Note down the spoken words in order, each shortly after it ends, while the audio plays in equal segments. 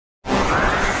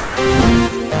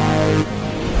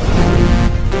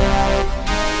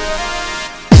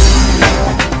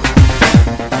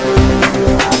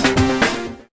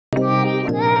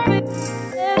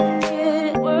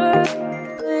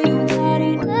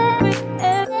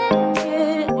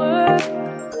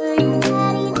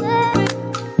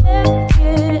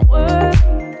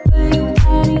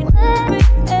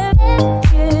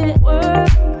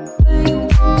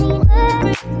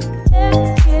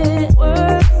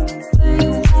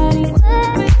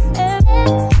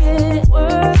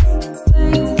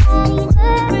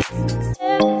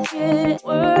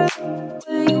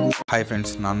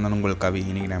Friends, நான் தான் உங்கள் கவி.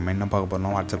 இன்றைக்கி நம்ம என்ன பார்க்க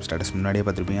போகிறோம், வாட்ஸ்அப் ஸ்டேட்டஸ் முன்னாடியே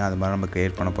பார்த்துருப்பீங்க. அது மாதிரி நம்ம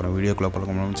கிரியேட் பண்ண போகிறோம். வீடியோக்குள்ளே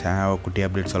பார்க்க சேனல் குட்டி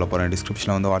அப்டேட் சொல்ல போகிறேன்.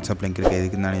 டிஸ்கிரிப்ஷனில் வந்து வாட்ஸ்அப் லிங்க் இருக்குது.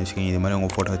 எதுக்கு தான் யோசிக்கிங்க. இது மாதிரி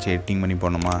உங்கள் ஃபோட்டோ வச்சு எடிட்டிங் பண்ணி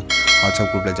போடணுமா, வாட்ஸ்அப்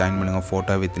குரூப்பில் ஜாயின் பண்ணுங்கள்.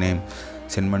 ஃபோட்டோ வித் நேம்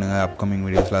சென்ட் பண்ணுங்கள். அப்கமிங்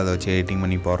வீடியோஸில் அதை வச்சு எடிட்டிங்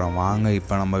பண்ணி போடுறோம். வாங்க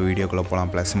இப்போ நம்ம வீடியோக்குள்ளே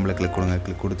போகலாம். ப்ளஸ் சிம்பிள் கிளிக் கொடுங்க.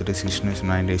 கிளிக் கொடுத்துட்டு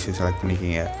 6:9 ரேஷியோ செலக்ட்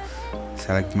பண்ணிக்கிங்க.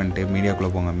 செலக்ட் பண்ணிட்டு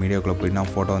மீடியாக்குள்ளே போங்க. மீடியாக்குள்ளே போய்ட்டு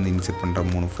நான் ஃபோட்டோ வந்து இன்செர்ட்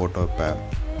பண்ணுறேன். 3 ஃபோட்டோ இப்போ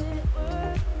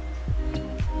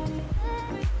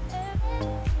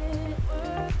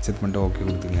செட் பண்ணிட்டு ஓகே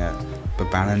கொடுத்துங்க. இப்போ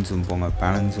பேனல் ஜூம் போங்க.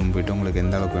 பேனல் ஜூம் போய்ட்டு உங்களுக்கு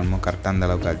எந்த அளவுக்கு வேணுமோ கரெக்டாக அந்த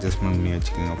அளவுக்கு அட்ஜஸ்ட்மெண்ட் பண்ணி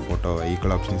வச்சுக்கோங்க. ஃபோட்டோவை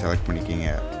ஈக்குவல் ஆப்ஷன் செலக்ட் பண்ணிக்கிங்க.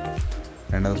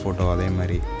 ரெண்டாவது ஃபோட்டோ அதே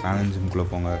மாதிரி பேனல் ஜூம்குள்ளே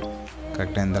போங்க.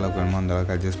 கரெக்டாக எந்த அளவுக்கு வேணுமோ அந்த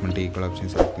அளவுக்கு அட்ஜஸ்ட் பண்ணிட்டு ஈக்குவல்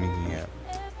ஆப்ஷன் செலக்ட் பண்ணிக்கிங்க.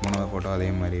 மூணாவது ஃபோட்டோ அதே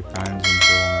மாதிரி பேனல் ஜூம்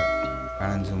போவாங்க.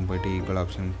 பேனல் ஜூம் போய்ட்டு ஈக்குவல்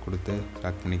ஆப்ஷன் கொடுத்து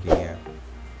செலக்ட் பண்ணிக்கிங்க.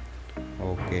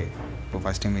 ஓகே, இப்போ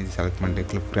ஃபஸ்ட் இமேஜ் செலக்ட் பண்ணிட்டு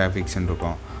கிளிப் கிராஃபிக்ஸ்ன்னு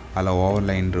இருக்கும். அதில் ஓவர்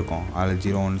லைன் இருக்கும். அதில்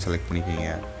 0:1 செலக்ட் பண்ணிக்கிங்க.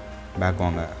 பேக்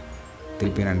வாங்க.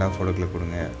 திருப்பி ரெண்டாவது ஃபோட்டோ கிளிக்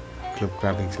கொடுங்க. கிளிப்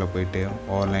கிராஃபிக்ஸில் போய்ட்டு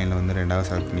ஓவர் லைனில் வந்து ரெண்டாவது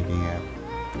செலக்ட் பண்ணிக்கிங்க.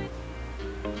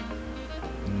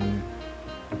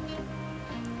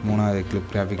 மூணாவது கிளிப்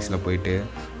கிராஃபிக்ஸில் போய்ட்டு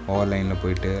ஓவர் லைனில்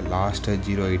போய்ட்டு லாஸ்ட்டு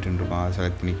 0:8 இருக்கும். அதை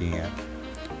செலக்ட் பண்ணிக்கிங்க.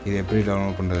 இது எப்படி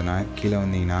டவுன்லோட் பண்ணுறதுனா, கீழே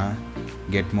வந்தீங்கன்னா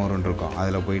கெட் மோர்னு இருக்கும்.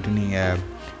 அதில் போய்ட்டு நீங்கள்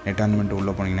நெட் ஆன் பண்ணிட்டு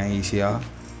உள்ளே போனீங்கன்னா ஈஸியாக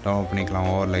டவுன்லோட் பண்ணிக்கலாம்.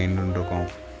 ஓவர் லைன்னு இருக்கும்.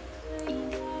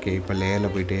 ஓகே, இப்போ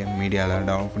லேயரில் போய்ட்டு மீடியாவில்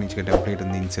டவுன்லோட் பண்ணி வச்சுக்க டெம்ப்ளேட்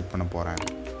வந்து இன்செர்ட் பண்ண போகிறேன்.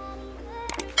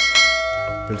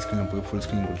 ஃபுல் ஸ்க்ரீனில் போய் ஃபுல்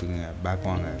ஸ்க்ரீன் கொடுத்துக்குங்க. பேக்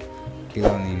வாங்க. கீழே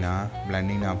வந்தீங்கன்னா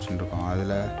பிளண்டிங் ஆப்ஷன் இருக்கும்.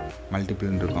 அதில்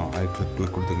மல்டிபிள்னு இருக்கும். அது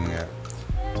கிளிக் கொடுத்துக்குங்க.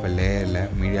 இப்போ லேயரில்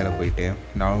மீடியாவில் போய்ட்டு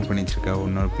டவுன்லோட் பண்ணி வச்சுருக்க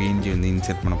இன்னொரு பிஎன்ஜி வந்து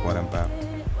இன்செர்ட் பண்ண போகிறேன். இப்போ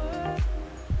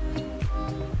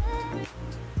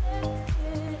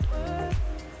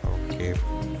ஓகே,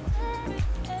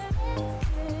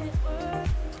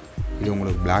 இது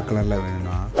உங்களுக்கு பிளாக் கலரில்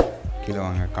வேணும்னா கீழே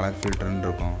வாங்க. கலர் ஃபில்டர்னு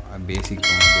இருக்கும். அது பேசிக்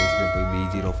போங்க. பேசிக்கில் போய்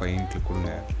B05 கிளிக்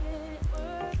கொடுங்க.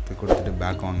 கொடுத்துட்டு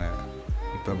பேக் வாங்க.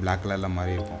 இப்போ பிளாக் கலரில்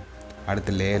மாதிரி இருக்கும். அடுத்த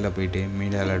லேயரில் போய்ட்டு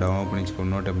மீடியாவில் டவுன்லோட் பண்ணி வச்சுக்க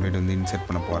இன்னொரு டெம்ப்ளேட் வந்து இன்செர்ட்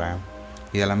பண்ண போகிறேன்.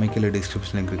 இது எல்லாமே கீழே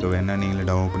டிஸ்கிரிப்ஷனில் இருக்க வேணால் நீங்களே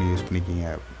டவுன்லோட் பண்ணி யூஸ்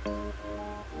பண்ணிக்கிங்க.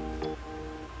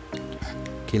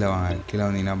 கீழே வாங்க. கீழே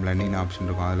வந்தீங்கன்னா பிளண்டிங் ஆப்ஷன்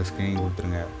இருக்கும். அதில் ஸ்க்ரீனிங்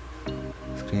கொடுத்துருங்க.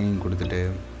 ஸ்க்ரீனிங் கொடுத்துட்டு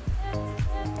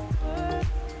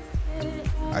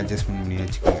அட்ஜஸ்ட்மெண்ட் பண்ணி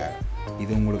வச்சுக்கோங்க.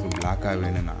 இது உங்களுக்கு பிளாக்காக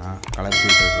வேணும்னா கலர்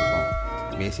ஃபில்டர் இருக்கும்.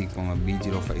 பேசிக் போங்க.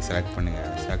 B05 செலக்ட் பண்ணுங்கள்.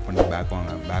 செலக்ட் பண்ணிட்டு பேக்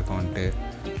வாங்க. பேக் வந்துட்டு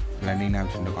பிளண்டிங்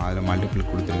ஆப்ஷன் இருக்கும். அதில் மல்டிபிள்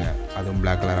கொடுத்துருங்க. அதுவும்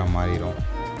பிளாக் கலராக மாறிடும்.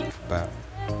 இப்போ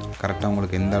கரெக்டாக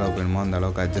உங்களுக்கு எந்த அளவுக்கு வேணுமோ அந்த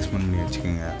அளவுக்கு அட்ஜஸ்ட்மெண்ட் பண்ணி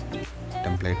வச்சுக்கோங்க.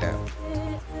 டெம்ப்ளேட்டை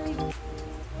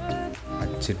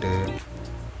வச்சுட்டு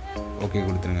ஓகே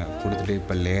கொடுத்துருங்க. கொடுத்துட்டு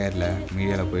இப்போ லேயரில்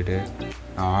மீடியாவில் போய்ட்டு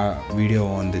நான்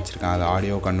வீடியோவை வந்து வச்சுருக்கேன். அதை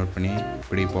ஆடியோவை கன்வெர்ட் பண்ணி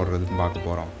இப்படி போடுறதுன்னு பார்க்க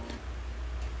போகிறோம்.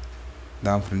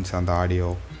 தான் ஃப்ரெண்ட்ஸ் அந்த ஆடியோ.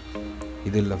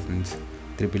 இது இல்லை ஃப்ரெண்ட்ஸ்.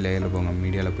 திருப்பி லேயரில் போங்க.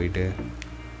 மீடியாவில் போய்ட்டு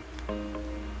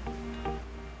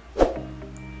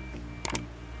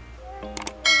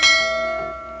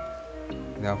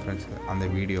இதான் ஃப்ரெண்ட்ஸ் அந்த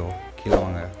வீடியோ. கீழே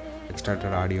வாங்க.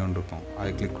 எக்ஸ்ட்ராக்டட் ஆடியோன்னு இருக்கும். அதை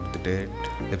கிளிக் கொடுத்துட்டு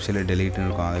லெஃப்ட் சைடில் டெலீட்னு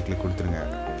இருக்கும். அதை கிளிக் கொடுத்துருங்க.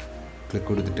 கிளிக்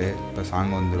கொடுத்துட்டு இப்போ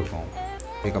சாங் வந்துருக்கும்.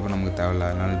 இதுக்கப்புறம் நமக்கு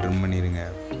தேவையில்ல, அதனால ட்ரிம் பண்ணிடுங்க.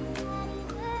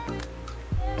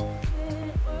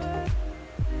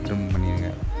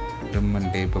 ட்ரிம்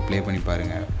பண்ணிட்டு இப்போ ப்ளே பண்ணி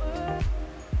பாருங்கள்.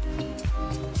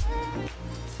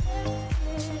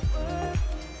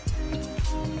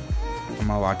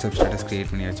 நம்ம வாட்ஸ்அப் ஸ்டேட்டஸ் க்ரியேட்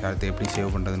பண்ணியாச்சு. அடுத்து எப்படி சேவ்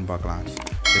பண்ணுறதுன்னு பார்க்கலாம்.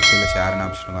 வெப்சைட்டில் ஷேர்னு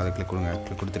ஆப்ஷன் இருக்கும். அதை கிளிக் கொடுங்க.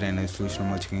 கிளிக் கொடுத்துட்டு என்ன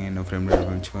சூஷனமாக வச்சுக்கோங்க. என்ன ஃப்ரெண்ட்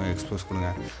வச்சுக்கோங்க. எக்ஸ்போஸ் கொடுங்க.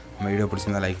 நம்ம வீடியோ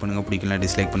பிடிச்சிருந்தா லைக் பண்ணுங்கள். பிடிக்கலாம்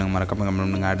டிஸ்லைக் பண்ணுங்கள். மறக்காம கமெண்ட்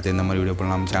பண்ணுங்கள். அடுத்து எந்த மாதிரி வீடியோ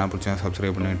பண்ணலாம். நம்ம சேனல் பிடிச்சா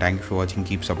சப்ஸ்கிரைப் பண்ணுங்கள். தேங்க்யூ ஃபார் வாட்சிங்.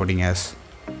 Keep supporting us.